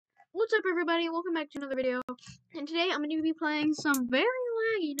What's up, everybody? Welcome back to another video. And today I'm going to be playing some very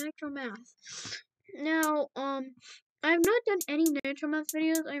laggy Nitro Math. Now, I have not done any Nitro Math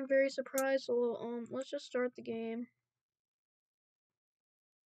videos. I'm very surprised. So, let's just start the game.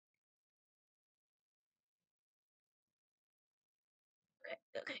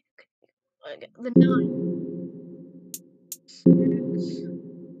 Okay. I got the 9. 6.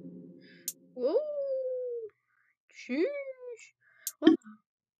 Whoa. Sheesh. What?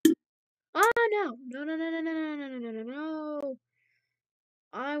 No. No.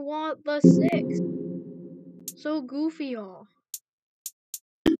 I want the 6. So goofy, y'all.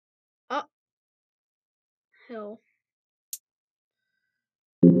 Oh. Hell.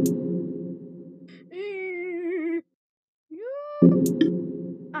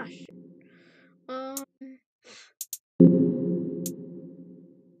 Ah, shit.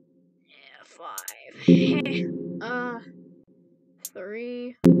 Yeah, 5.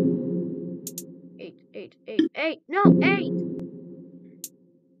 3. 8. No, 8!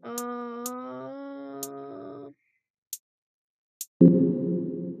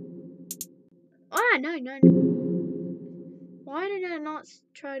 Ah, 9. Why did I not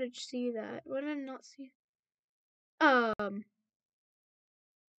try to see that? Why did I not see?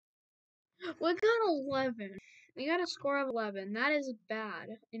 We got 11. We got a score of 11. That is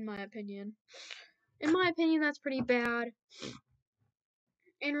bad, in my opinion. In my opinion, that's pretty bad.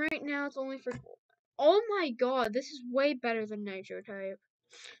 And right now, it's only for... Oh my god, this is way better than Nitro type.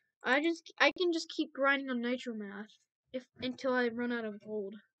 I can just keep grinding on Nitro Math until I run out of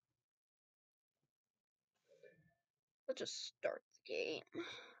gold. Let's just start the game.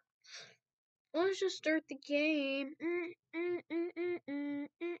 Let's just start the game.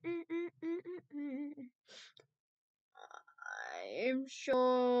 I'm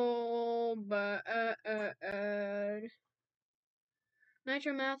so bad.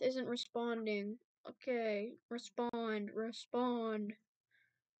 Nitro Math isn't responding. Okay, respond. Okay,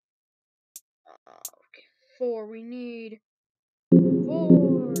 4. We need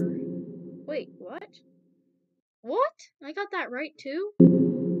 4. Wait, what? What? I got that right too?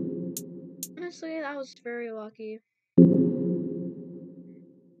 Honestly, that was very lucky.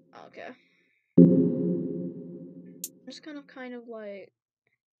 Okay. I'm just kind of like...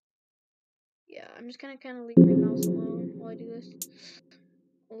 Yeah, I'm just gonna kind of leave my mouse alone while I do this.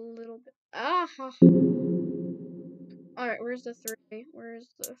 A little bit. Ah! Alright, where's the 3?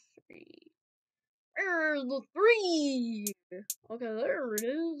 Where's the 3? Where's the 3? Okay, there it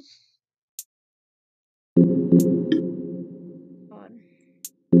is. God.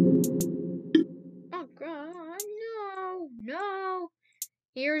 Oh god, no!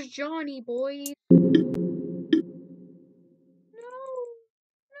 Here's Johnny, boys. No!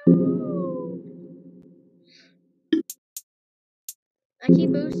 I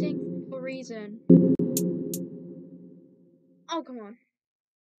keep boosting for no reason. Oh, come on.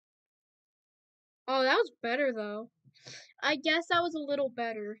 Oh, that was better, though. I guess that was a little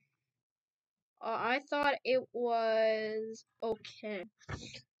better. I thought it was okay.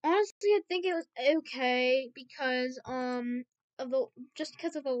 Honestly, I think it was okay because just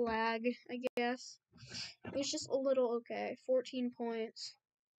because of the lag, I guess. It was just a little okay. 14 points.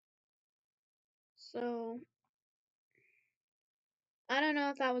 So I don't know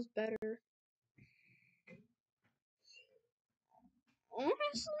if that was better.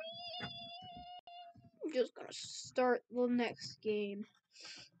 Honestly, I'm just gonna start the next game.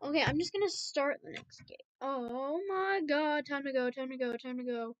 Okay, I'm just gonna start the next game. Oh my god, time to go.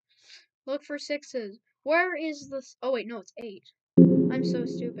 Look for 6s. Where is this? Oh wait, no, it's 8. I'm so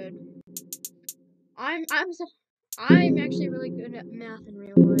stupid. I'm actually really good at math in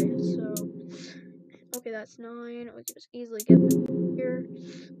real life, so okay, that's 9. We can just easily get them here.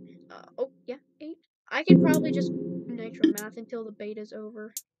 Oh yeah, 8. I can probably just Nitro Math until the beta's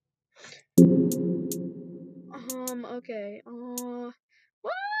over. Okay. What?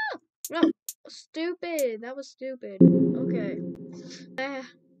 No, stupid. That was stupid. Okay.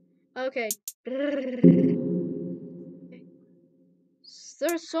 Okay.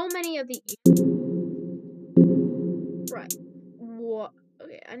 There's so many of the... Right. What?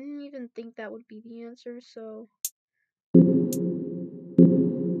 Okay, I didn't even think that would be the answer, so...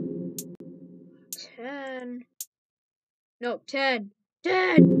 10. No, 10.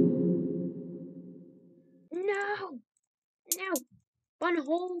 10! No! No!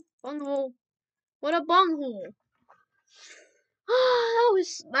 Bunghole! What a bunghole!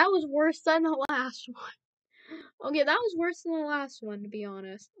 that was worse than the last one. Okay, that was worse than the last one, to be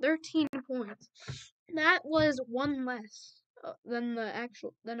honest. 13 points. That was one less than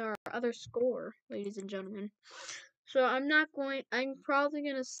our other score, ladies and gentlemen. So I'm probably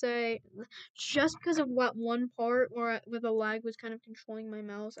gonna say, just because of what one part where the lag was kind of controlling my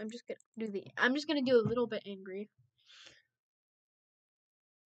mouse, I'm just gonna do a little bit angry.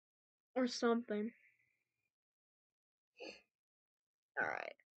 Or something.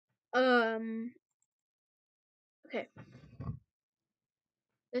 Alright. Okay.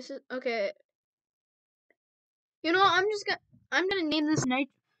 This is, okay. You know, I'm gonna name this night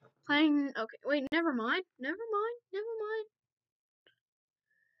playing, okay, wait, never mind.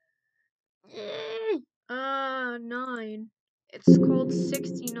 9. It's called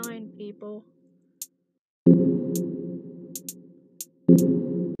 69 people.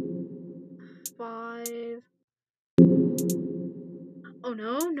 5. Oh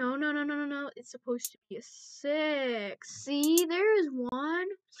no. It's supposed to be a 6. See, there's one.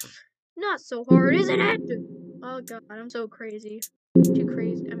 Not so hard, isn't it? Oh god, I'm so crazy. Too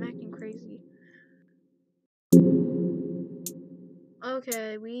crazy. I'm acting crazy.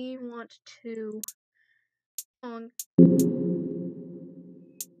 Okay, we want to.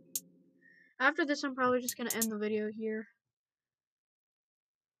 After this, I'm probably just gonna end the video here.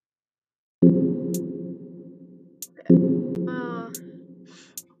 Okay.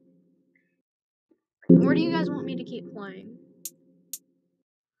 Or do you guys want me to keep playing?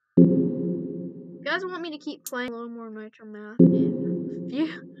 You guys want me to keep playing a little more Nitro Math?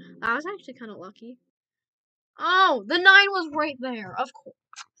 Phew. I was actually kind of lucky. Oh, the 9 was right there. Of course.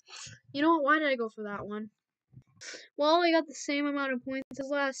 You know what? Why did I go for that one? Well, I got the same amount of points as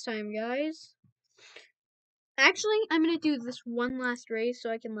last time, guys. Actually, I'm going to do this one last race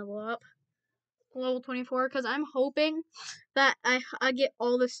so I can level up. Level 24, because I'm hoping that I get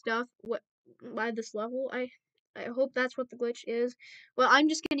all the stuff by this level. I hope that's what the glitch is. Well, I'm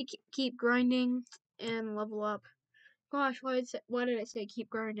just going to keep grinding and level up. Gosh, why did I say keep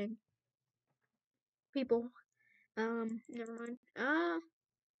grinding? People. Never mind.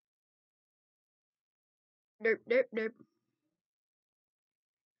 Derp.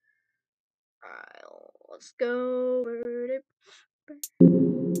 Alright, let's go.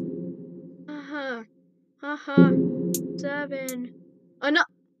 Haha. 7. Oh no.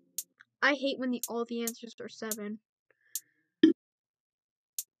 I hate when all the answers are 7.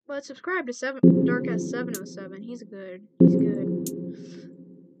 But subscribe to Darkest707. He's good.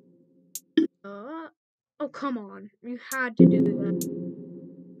 Oh come on. You had to do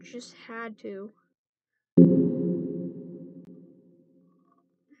that. Just had to.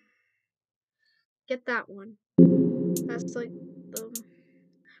 Get that one. That's like the.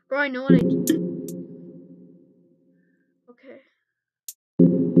 Bro, I know what I do. Okay.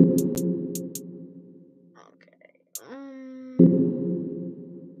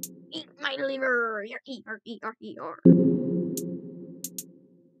 Eat my liver. Eat.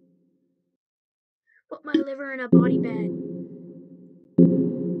 Put my liver in a body bag.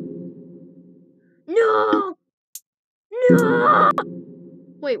 No!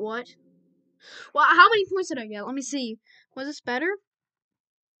 Wait, what? Well, how many points did I get? Let me see. Was this better?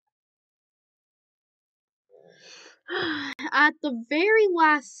 At the very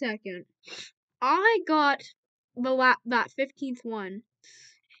last second, I got that 15th one,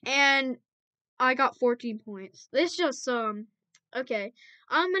 and I got 14 points. This just okay.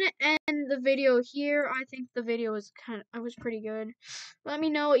 I'm gonna end the video here. I think the video was was pretty good. Let me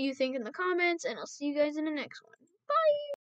know what you think in the comments, and I'll see you guys in the next one. Bye.